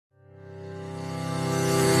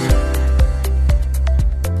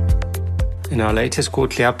In our latest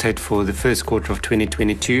quarterly update for the first quarter of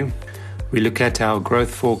 2022, we look at our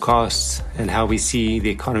growth forecasts and how we see the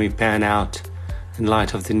economy pan out in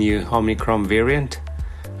light of the new Omicron variant,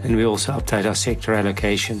 and we also update our sector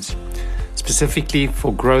allocations. Specifically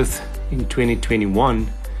for growth in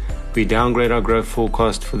 2021, we downgrade our growth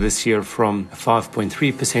forecast for this year from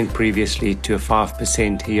 5.3% previously to a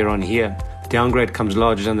 5% year on year. Downgrade comes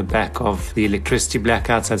largely on the back of the electricity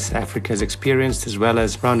blackouts that South Africa has experienced, as well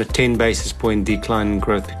as around a 10 basis point decline in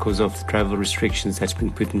growth because of the travel restrictions that's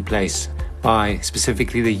been put in place by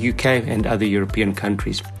specifically the UK and other European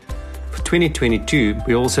countries. For 2022,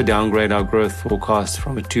 we also downgrade our growth forecast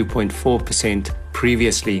from a 2.4%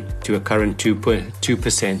 previously to a current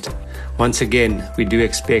 2%. Once again, we do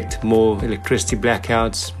expect more electricity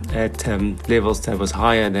blackouts at levels that was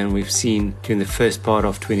higher than we've seen during the first part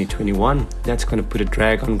of 2021. That's going to put a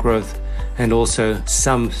drag on growth, and also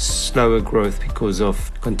some slower growth because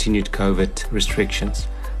of continued COVID restrictions.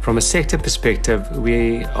 From a sector perspective,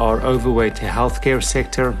 we are overweight the healthcare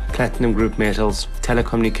sector, platinum group metals,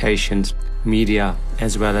 telecommunications, media,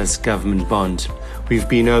 as well as government bonds. We've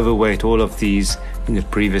been overweight all of these in the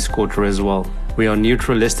previous quarter as well. We are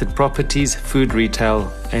neutral listed properties, food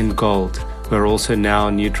retail, and gold. We're also now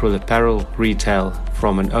neutral apparel retail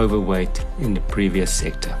from an overweight in the previous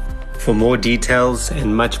sector. For more details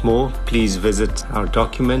and much more, please visit our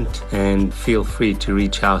document and feel free to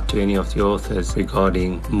reach out to any of the authors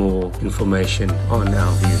regarding more information on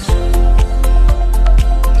our views.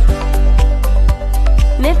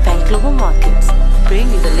 Nedbank Global Markets bring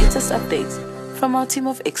you the latest updates from our team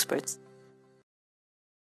of experts.